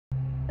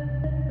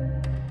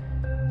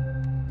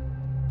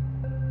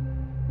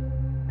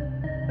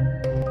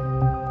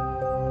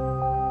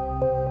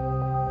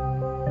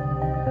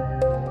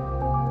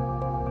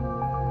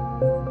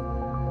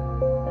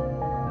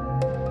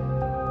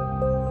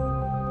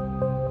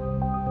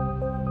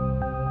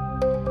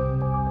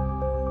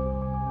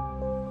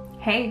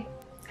Hey,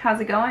 how's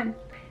it going?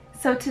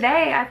 So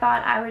today I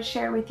thought I would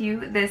share with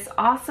you this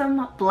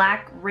awesome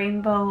black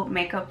rainbow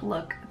makeup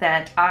look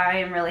that I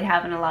am really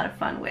having a lot of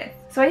fun with.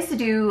 So I used to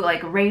do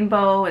like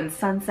rainbow and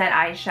sunset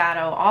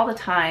eyeshadow all the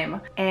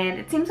time, and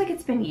it seems like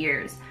it's been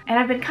years. And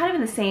I've been kind of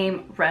in the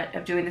same rut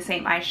of doing the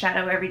same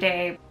eyeshadow every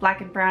day,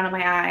 black and brown on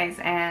my eyes,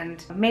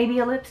 and maybe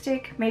a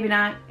lipstick, maybe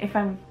not, if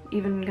I'm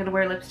even gonna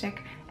wear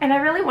lipstick. And I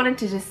really wanted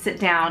to just sit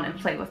down and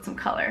play with some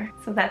color.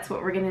 So that's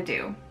what we're gonna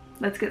do.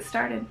 Let's get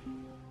started.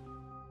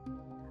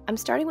 I'm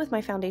starting with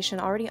my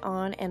foundation already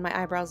on and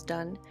my eyebrows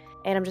done,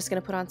 and I'm just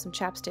going to put on some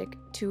chapstick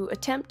to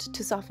attempt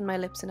to soften my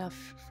lips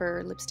enough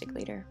for lipstick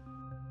later.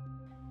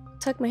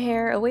 Tuck my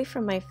hair away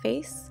from my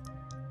face,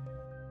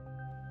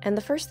 and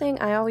the first thing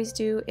I always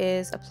do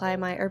is apply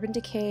my Urban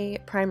Decay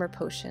Primer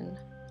Potion.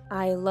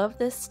 I love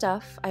this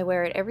stuff. I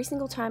wear it every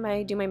single time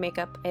I do my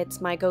makeup.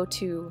 It's my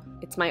go-to,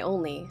 it's my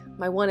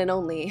one and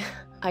only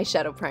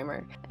eyeshadow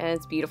primer, and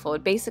it's beautiful.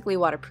 It basically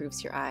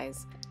waterproofs your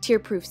eyes.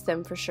 Tear-proofs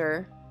them for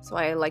sure. So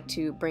I like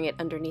to bring it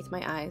underneath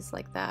my eyes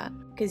like that,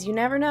 because you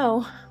never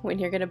know when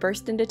you're gonna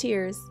burst into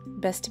tears.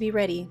 Best to be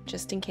ready,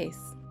 just in case.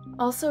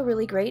 Also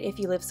really great if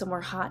you live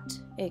somewhere hot.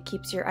 It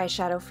keeps your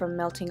eyeshadow from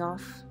melting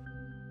off.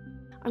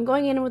 I'm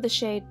going in with the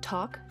shade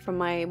Talk from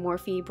my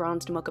Morphe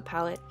Bronzed Mocha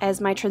palette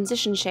as my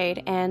transition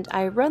shade, and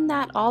I run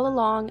that all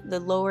along the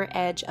lower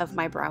edge of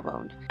my brow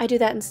bone. I do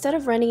that instead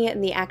of running it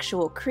in the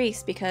actual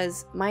crease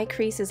because my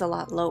crease is a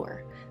lot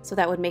lower, so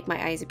that would make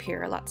my eyes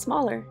appear a lot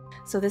smaller.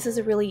 So this is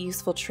a really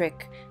useful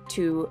trick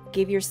to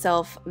give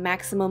yourself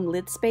maximum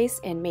lid space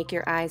and make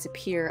your eyes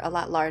appear a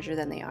lot larger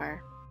than they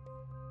are.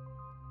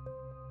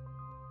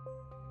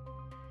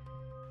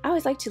 I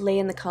always like to lay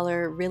in the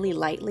color really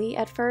lightly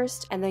at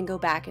first and then go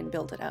back and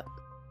build it up.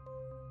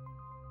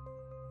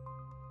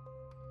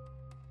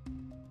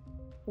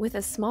 With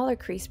a smaller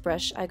crease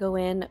brush, I go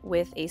in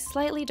with a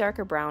slightly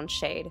darker brown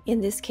shade.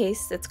 In this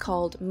case, it's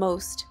called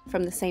Most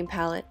from the same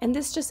palette, and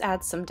this just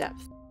adds some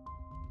depth.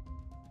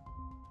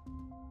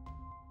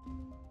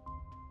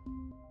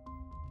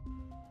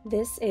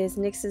 This is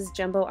NYX's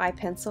Jumbo Eye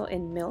Pencil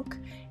in Milk,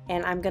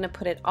 and I'm going to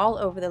put it all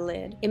over the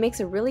lid. It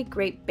makes a really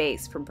great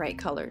base for bright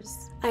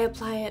colors. I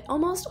apply it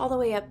almost all the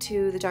way up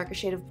to the darker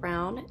shade of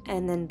brown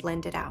and then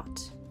blend it out.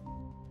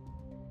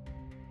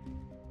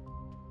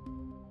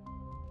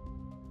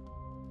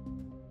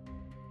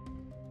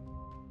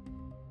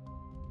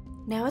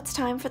 Now it's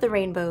time for the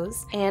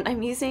rainbows, and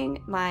I'm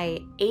using my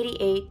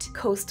 88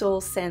 Coastal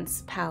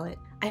Scents palette.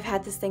 I've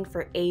had this thing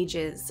for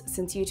ages,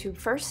 since YouTube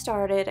first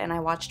started and I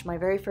watched my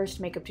very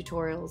first makeup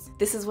tutorials.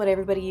 This is what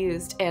everybody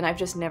used, and I've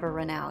just never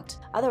run out.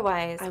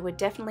 Otherwise, I would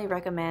definitely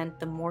recommend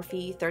the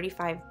Morphe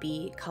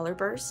 35B Color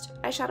Burst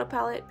eyeshadow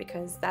palette,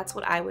 because that's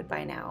what I would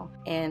buy now,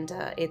 and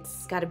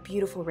it's got a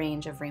beautiful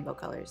range of rainbow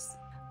colors.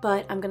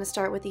 But I'm going to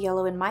start with the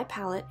yellow in my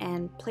palette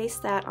and place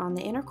that on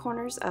the inner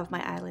corners of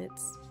my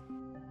eyelids.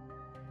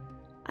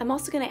 I'm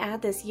also going to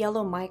add this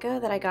yellow mica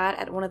that I got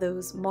at one of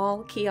those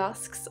mall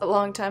kiosks a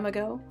long time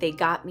ago. They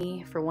got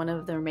me for one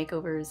of their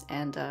makeovers,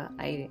 and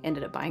I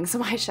ended up buying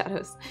some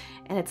eyeshadows.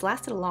 And it's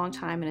lasted a long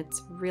time, and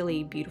it's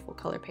really beautiful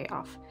color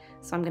payoff.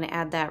 So I'm going to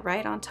add that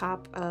right on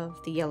top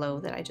of the yellow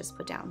that I just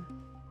put down.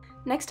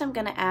 Next, I'm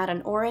going to add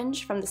an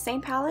orange from the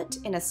same palette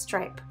in a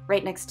stripe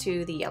right next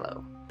to the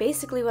yellow.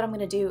 Basically what I'm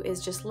going to do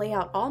is just lay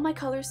out all my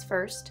colors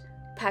first,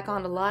 pack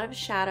on a lot of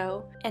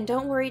shadow, and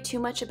don't worry too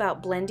much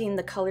about blending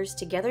the colors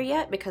together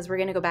yet, because we're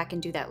going to go back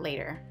and do that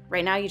later.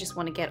 Right now you just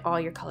want to get all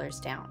your colors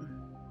down.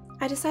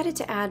 I decided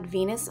to add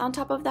Venus on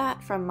top of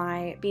that from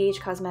my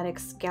BH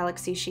Cosmetics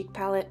Galaxy Chic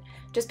palette,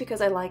 just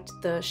because I liked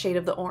the shade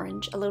of the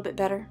orange a little bit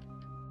better.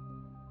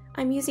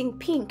 I'm using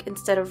pink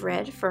instead of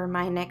red for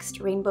my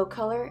next rainbow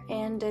color,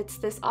 and it's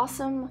this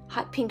awesome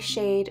hot pink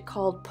shade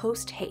called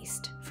Post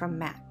Haste from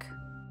MAC.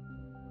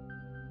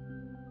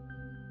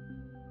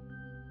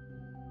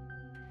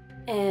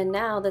 And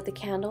now that the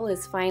candle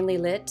is finally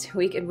lit,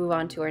 we can move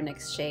on to our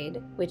next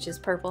shade, which is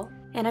purple.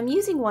 And I'm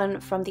using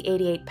one from the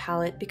 88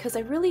 palette because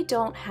I really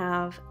don't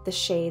have the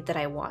shade that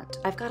I want.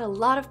 I've got a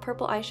lot of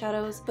purple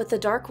eyeshadows, but the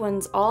dark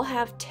ones all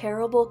have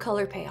terrible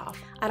color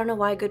payoff. I don't know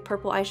why good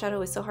purple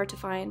eyeshadow is so hard to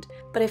find,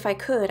 but if I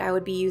could, I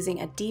would be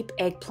using a deep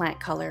eggplant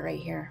color right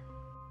here.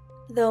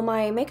 Though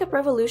my Makeup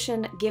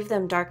Revolution Give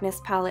Them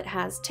Darkness palette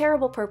has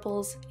terrible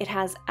purples, it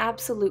has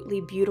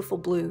absolutely beautiful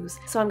blues.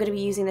 So I'm going to be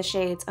using the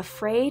shades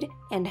Afraid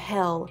and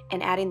Hell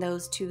and adding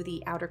those to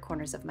the outer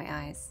corners of my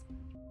eyes.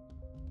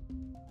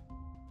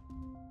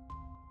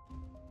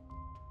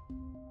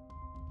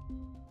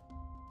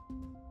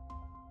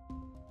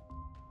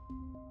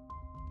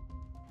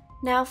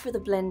 Now for the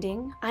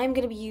blending, I'm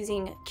going to be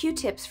using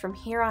Q-tips from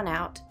here on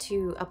out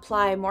to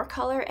apply more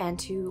color and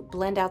to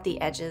blend out the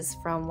edges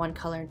from one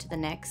color to the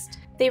next.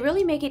 They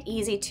really make it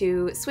easy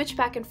to switch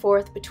back and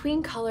forth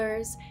between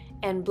colors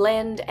and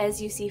blend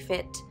as you see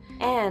fit,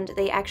 and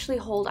they actually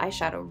hold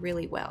eyeshadow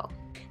really well.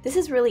 This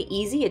is really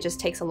easy, it just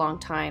takes a long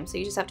time, so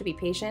you just have to be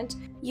patient.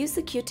 Use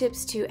the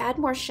Q-tips to add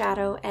more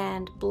shadow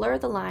and blur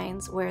the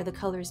lines where the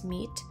colors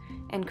meet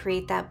and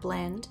create that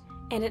blend.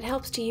 And it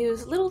helps to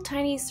use little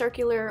tiny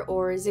circular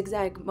or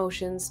zigzag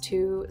motions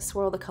to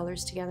swirl the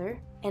colors together.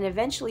 And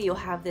eventually you'll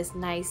have this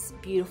nice,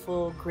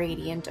 beautiful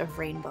gradient of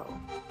rainbow.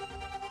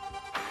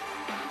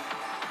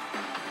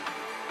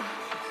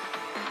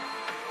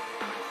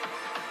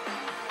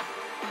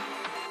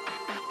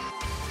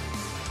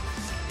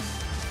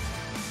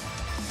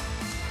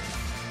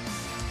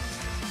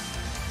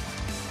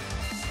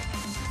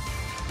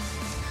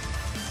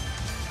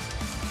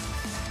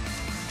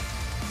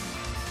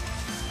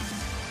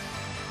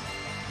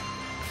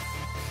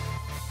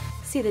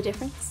 See the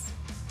difference?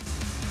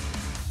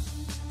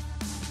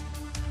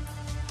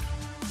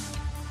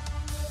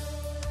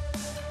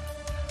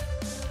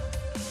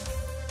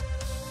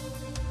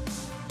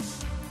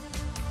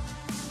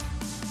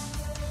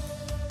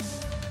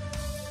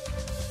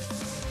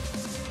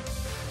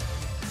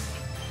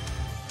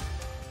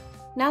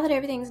 Now that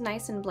everything's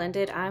nice and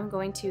blended, I'm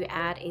going to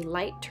add a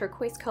light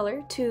turquoise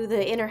color to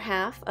the inner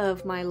half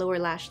of my lower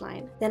lash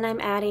line. Then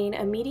I'm adding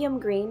a medium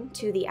green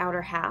to the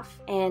outer half,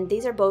 and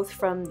these are both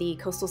from the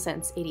Coastal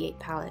Scents 88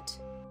 palette.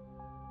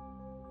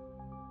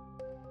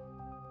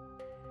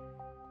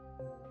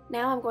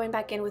 Now I'm going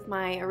back in with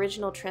my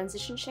original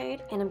transition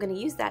shade, and I'm going to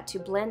use that to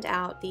blend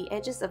out the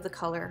edges of the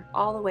color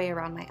all the way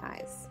around my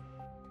eyes.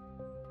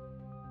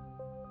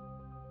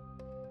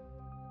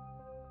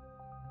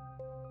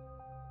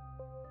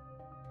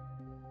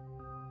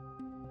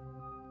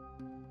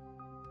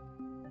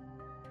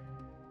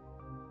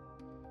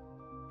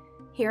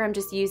 Here I'm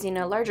just using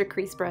a larger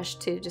crease brush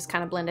to just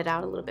kind of blend it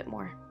out a little bit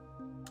more.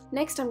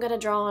 Next I'm going to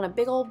draw on a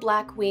big old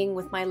black wing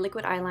with my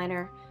liquid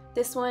eyeliner.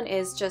 This one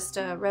is just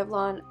a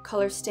Revlon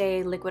Color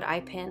Stay liquid eye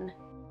pen.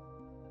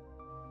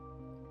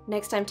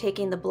 Next I'm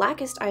taking the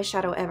blackest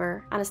eyeshadow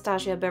ever,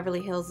 Anastasia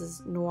Beverly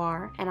Hills'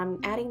 Noir, and I'm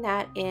adding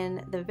that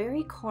in the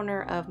very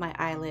corner of my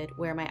eyelid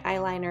where my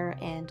eyeliner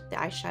and the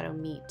eyeshadow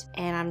meet.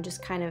 And I'm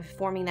just kind of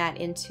forming that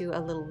into a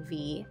little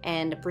V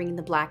and bringing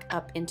the black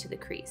up into the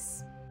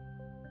crease.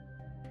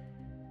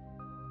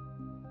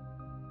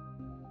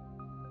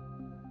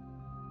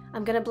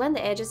 I'm going to blend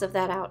the edges of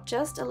that out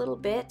just a little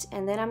bit,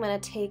 and then I'm going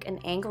to take an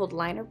angled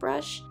liner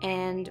brush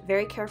and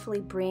very carefully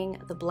bring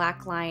the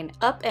black line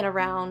up and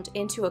around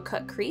into a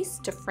cut crease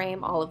to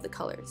frame all of the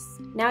colors.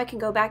 Now I can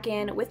go back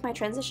in with my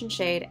transition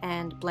shade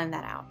and blend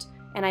that out.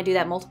 And I do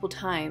that multiple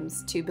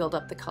times to build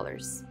up the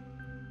colors.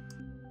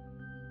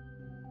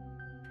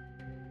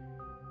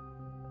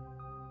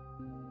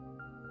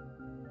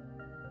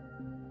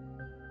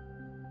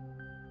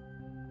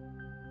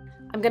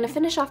 I'm going to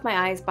finish off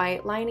my eyes by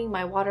lining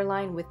my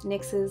waterline with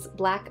NYX's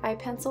black eye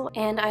pencil,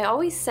 and I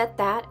always set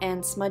that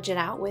and smudge it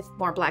out with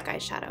more black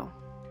eyeshadow.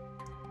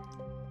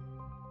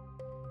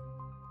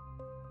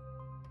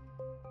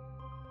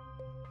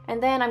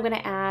 And then I'm going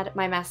to add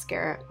my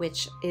mascara,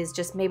 which is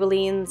just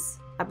Maybelline's,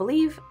 I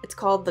believe it's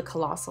called the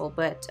Colossal,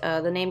 but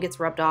the name gets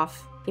rubbed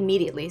off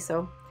immediately,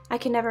 so I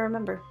can never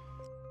remember.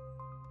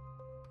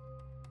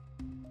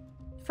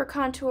 For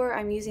contour,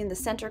 I'm using the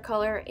center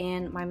color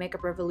in my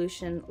Makeup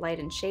Revolution Light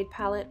and Shade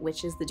palette,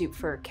 which is the dupe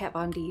for Kat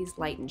Von D's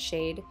Light and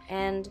Shade.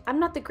 And I'm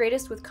not the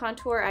greatest with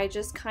contour, I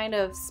just kind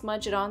of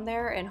smudge it on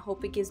there and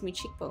hope it gives me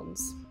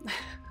cheekbones.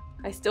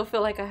 I still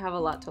feel like I have a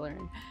lot to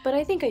learn, but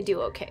I think I do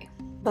okay.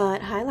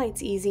 But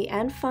highlight's easy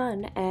and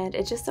fun, and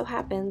it just so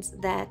happens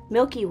that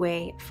Milky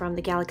Way from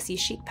the Galaxy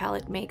Chic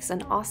palette makes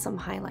an awesome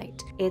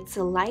highlight. It's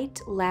a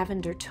light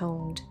lavender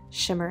toned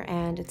shimmer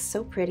and it's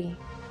so pretty.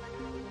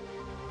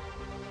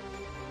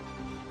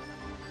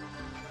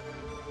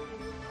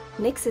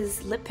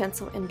 NYX's lip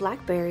pencil in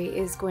Blackberry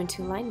is going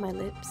to line my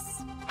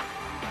lips.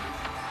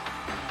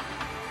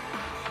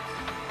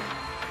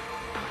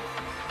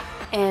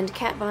 And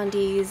Kat Von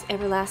D's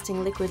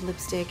Everlasting Liquid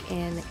Lipstick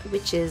in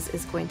Witches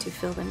is going to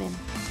fill them in.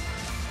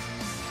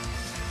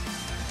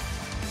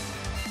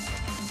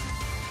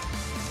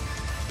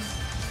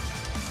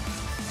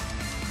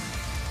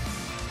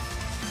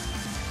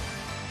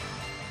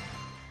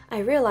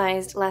 I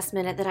realized last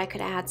minute that I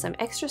could add some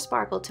extra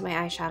sparkle to my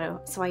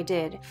eyeshadow, so I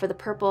did. For the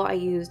purple, I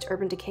used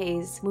Urban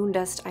Decay's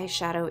Moondust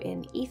eyeshadow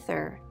in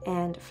Ether,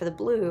 and for the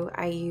blue,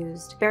 I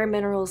used Bare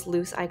Minerals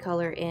loose eye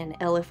color in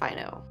Elle If I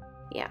Know.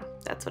 Yeah,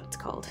 that's what it's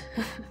called.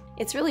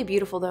 It's really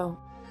beautiful though.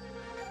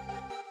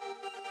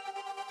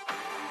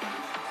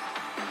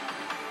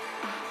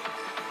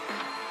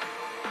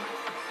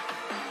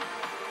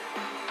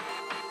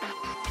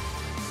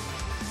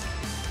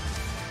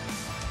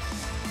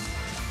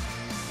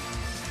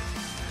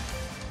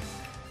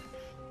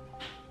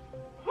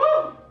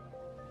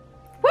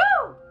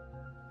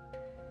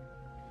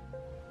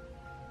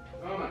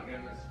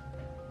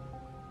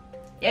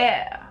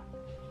 Yeah.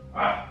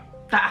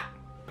 Ah.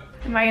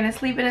 Am I gonna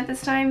sleep in it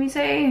this time, you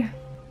say?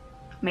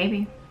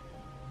 Maybe.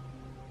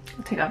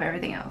 I'll take off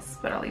everything else,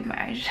 but I'll leave my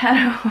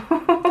eyeshadow.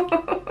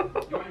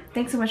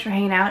 Thanks so much for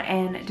hanging out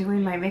and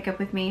doing my makeup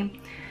with me.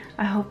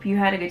 I hope you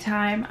had a good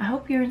time. I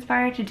hope you're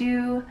inspired to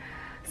do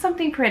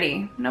something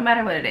pretty, no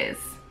matter what it is.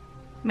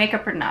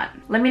 Makeup or not.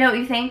 Let me know what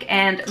you think,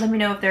 and let me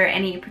know if there are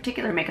any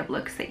particular makeup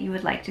looks that you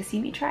would like to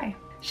see me try.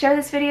 Share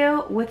this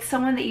video with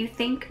someone that you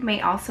think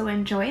may also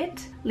enjoy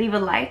it. Leave a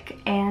like,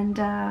 and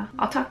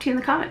I'll talk to you in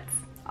the comments.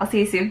 I'll see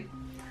you soon.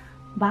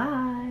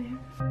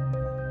 Bye.